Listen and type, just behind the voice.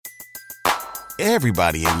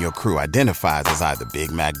Everybody in your crew identifies as either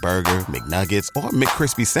Big Mac Burger, McNuggets, or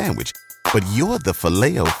McCrispy Sandwich. But you're the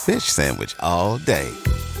Filet-O-Fish Sandwich all day.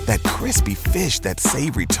 That crispy fish, that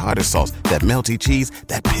savory tartar sauce, that melty cheese,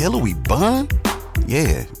 that pillowy bun.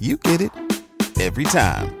 Yeah, you get it. Every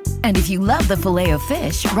time. And if you love the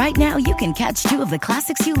Filet-O-Fish, right now you can catch two of the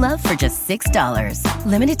classics you love for just $6.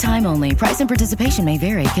 Limited time only. Price and participation may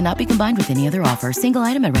vary. Cannot be combined with any other offer. Single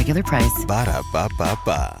item at regular price.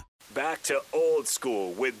 Ba-da-ba-ba-ba. Back to old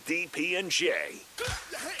school with DP and J.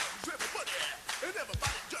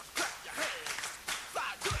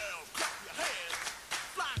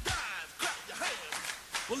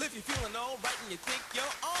 Well, if you're feeling all right and you think you're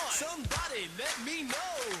on, somebody let me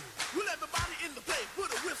know. Will everybody in the place put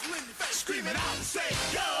a whistle in your face, screaming out and say,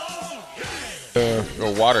 yo,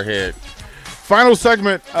 Or Waterhead. Final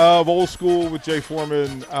segment of Old School with Jay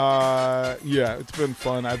Foreman. Yeah, it's been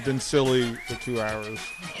fun. I've been silly for 2 hours.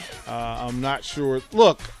 I'm not sure.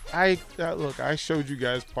 Look, I showed you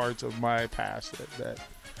guys parts of my past that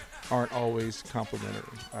aren't always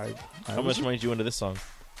complimentary. How much money did you into this song?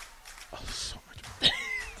 Oh, so much money.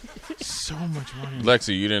 So much money.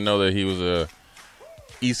 Lexi, you didn't know that he was a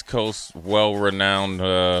East Coast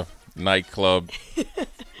well-renowned nightclub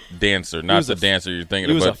dancer. Not the dancer you're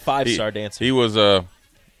thinking of. He was a 5-star dancer. He was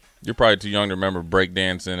you're probably too young to remember break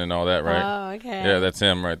dancing and all that, right? Oh, okay. Yeah, that's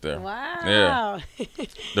him right there. Wow. Yeah.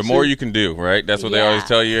 The more you can do, right? That's what they always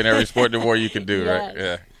tell you in every sport, the more you can do, right?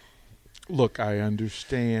 Yeah. Look, I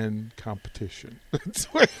understand competition. That's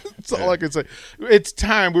all I can say. It's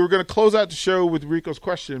time. We were going to close out the show with Rico's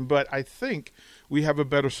question, but I think we have a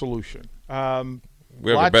better solution.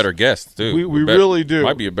 We have a better guest, too. We really do.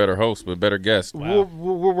 Might be a better host, but better guest. Wow.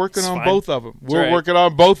 We're working on both of them. We're working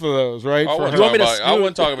on both of those, right? I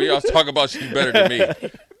wasn't talking about you. I was talking about you better than me.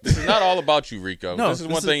 This is not all about you, Rico. No, this is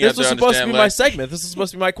one thing you have to understand. This was supposed to be my segment. This is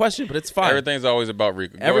supposed to be my question, but it's fine. Everything's always about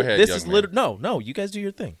Rico. Go ahead, this young is man. No. You guys do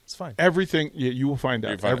your thing. It's fine. Everything. Yeah, you will find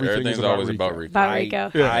out. Everything's always about Rico. About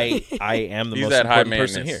Rico. I am the He's most that high important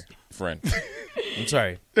person maintenance here. friend. I'm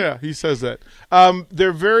sorry. Yeah, he says that. There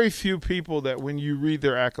are very few people that when you read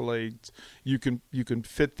their accolades, you can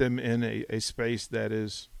fit them in a space that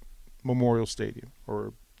is Memorial Stadium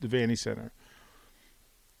or the Vandy Center.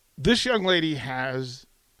 This young lady has,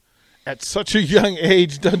 at such a young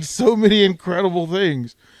age, done so many incredible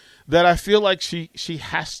things that I feel like she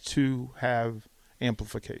has to have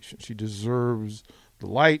amplification. She deserves the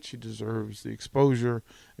light. She deserves the exposure,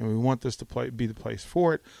 and we want this to be the place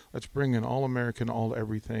for it. Let's bring in All-American,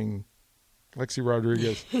 All-Everything, Lexi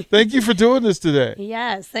Rodriguez. Thank you for doing this today.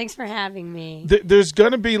 Yes, thanks for having me. There's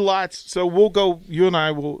going to be lots, so we'll go. You and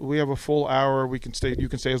I we have a full hour. We can stay. You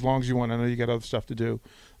can stay as long as you want. I know you got other stuff to do.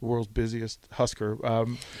 The world's busiest Husker.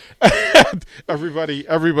 Everybody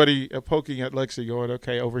poking at Lexi, going,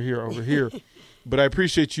 okay, over here. But I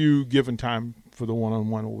appreciate you giving time for the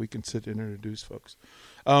one-on-one where we can sit and introduce folks.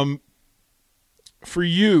 For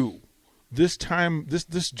you, this time,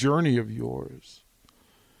 this journey of yours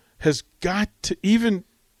has got to, even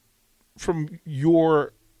from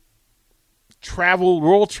your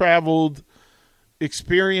world-traveled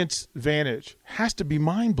experience vantage, has to be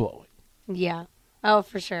mind-blowing. Yeah. Oh,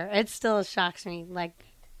 for sure. It still shocks me, like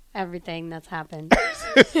everything that's happened.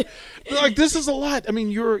 Like, this is a lot. I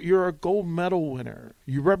mean, you're a gold medal winner.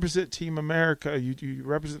 You represent Team America. You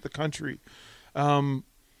represent the country.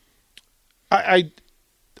 I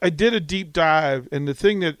did a deep dive, and the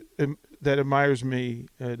thing that admires me,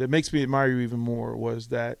 that makes me admire you even more, was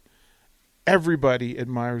that everybody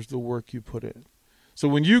admires the work you put in. So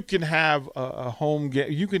when you can have a home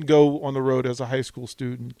game, you can go on the road as a high school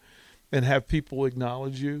student and have people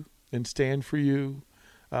acknowledge you and stand for you.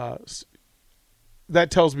 That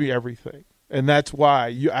tells me everything. And that's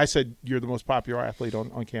why I said you're the most popular athlete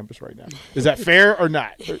on campus right now. Is that fair or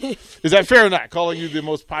not? Is that fair or not? Calling you the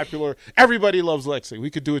most popular. Everybody loves Lexi. We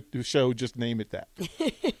could do a show, just name it that.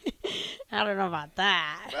 I don't know about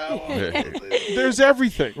that. Well, there's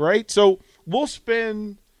everything, right? So we'll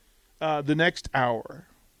spend the next hour,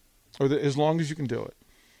 or as long as you can do it,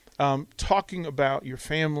 talking about your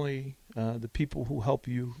family, the people who helped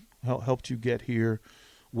you get here,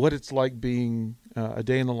 what it's like being a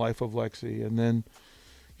day in the life of Lexi, and then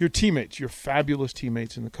your teammates, your fabulous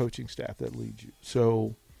teammates and the coaching staff that lead you.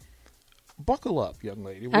 So buckle up, young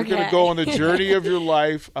lady. We're going to go on the journey of your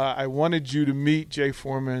life. I wanted you to meet Jay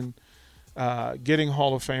Foreman. Getting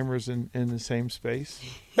Hall of Famers in the same space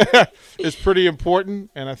is pretty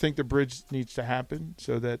important, and I think the bridge needs to happen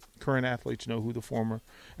so that current athletes know who the former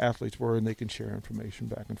athletes were and they can share information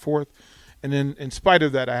back and forth. And then in spite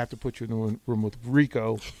of that, I have to put you in the room with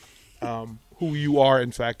Rico who you are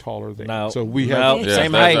in fact taller than. No. So we No. have Yeah,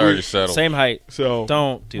 Same that's height. already settled. Same height. So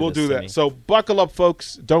We'll do this to that. me. So buckle up,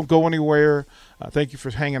 folks. Don't go anywhere. Thank you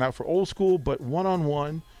for hanging out for Old School, but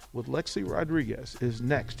one-on-one with Lexi Rodriguez is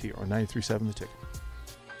next here on 93.7 The Ticket.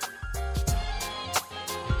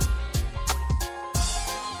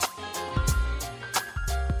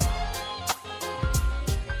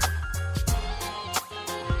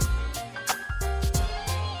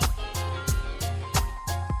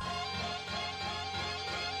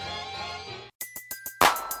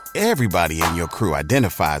 Everybody in your crew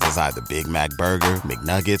identifies as either Big Mac Burger,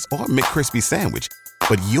 McNuggets, or McCrispy Sandwich.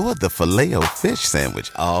 But you're the Filet-O-Fish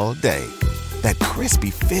Sandwich all day. That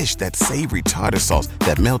crispy fish, that savory tartar sauce,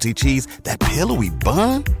 that melty cheese, that pillowy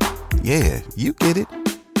bun. Yeah, you get it.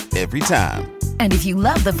 Every time. And if you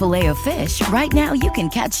love the Filet-O-Fish, right now you can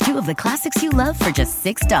catch 2 of the classics you love for just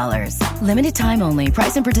 $6. Limited time only.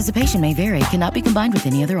 Price and participation may vary. Cannot be combined with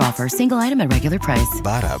any other offer. Single item at regular price.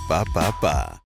 Ba-da-ba-ba-ba.